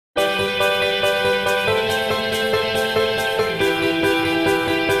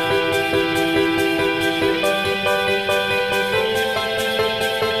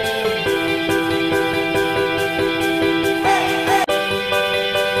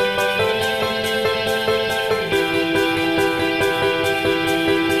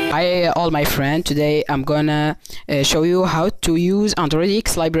Hi all my friend, today I'm gonna show you how to use Android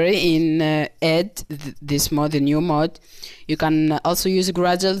X library in Aide, this mod, the new mod. You can also use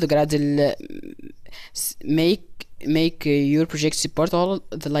Gradle. The Gradle make your project support all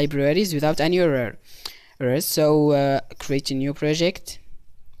the libraries without any errors. So create a new project,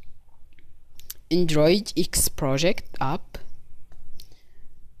 Android X project app,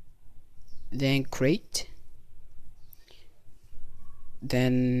 then create.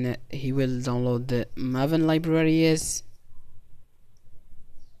 Then he will download the Maven libraries.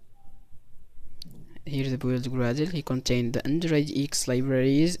 Here's the build Gradle. He contains the Android X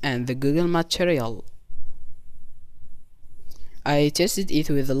libraries and the Google material. I tested it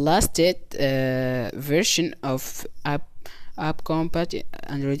with the last version of app compat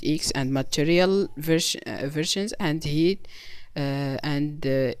Android X and material versions, and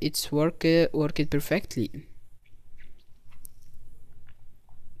it's worked perfectly.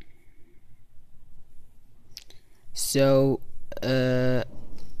 So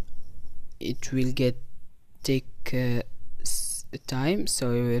it will take time,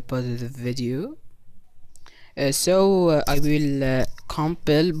 so I will pause the video. I will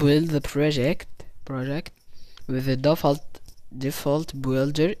compile build the project with the default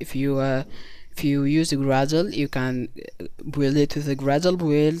builder. If you use Gradle, you can build it with the Gradle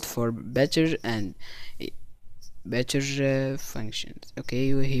build for better functions.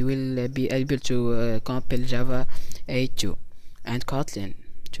 Okay, he will be able to compile Java 8 and Kotlin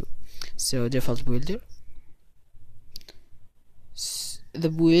too. So default builder. The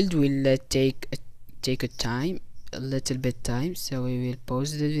build will take a little bit time, so we will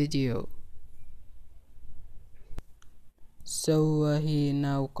pause the video. So he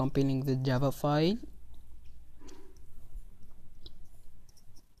now compiling the Java file.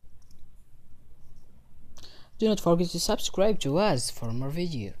 Do not forget to subscribe to us for more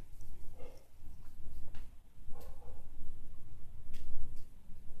video.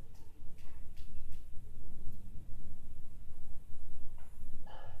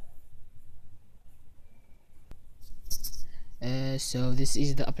 So this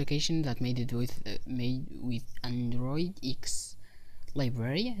is the application that made with Android X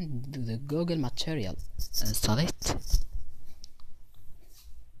library and the Google material. Install it.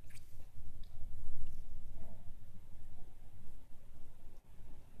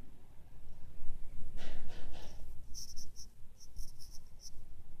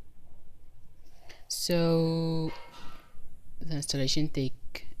 So the installation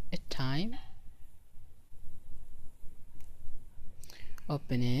take a time.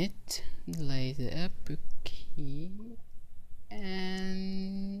 Open it, delete the APK,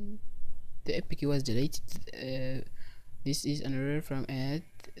 and the APK was deleted. This is an error from Aide.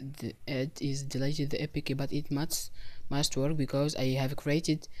 The Aide is deleted the APK, but it must work because I have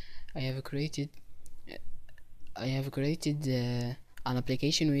created an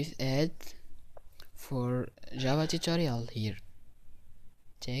application with Aide for Java tutorial here.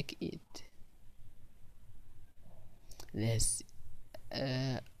 Check it. This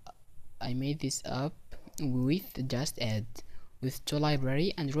I made this up with just Aide with two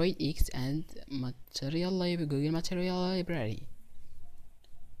library, Android X and Google material library.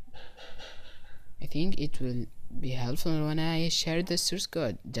 I think it will be helpful when I share the source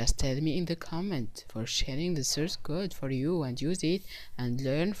code. Just tell me in the comment for sharing the source code for you and use it and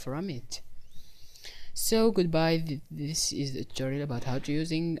learn from it. So goodbye. This is the tutorial about how to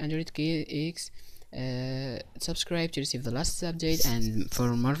using Android X. Subscribe to receive the last update and for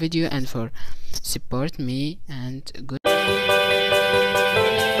more video and for support me, and good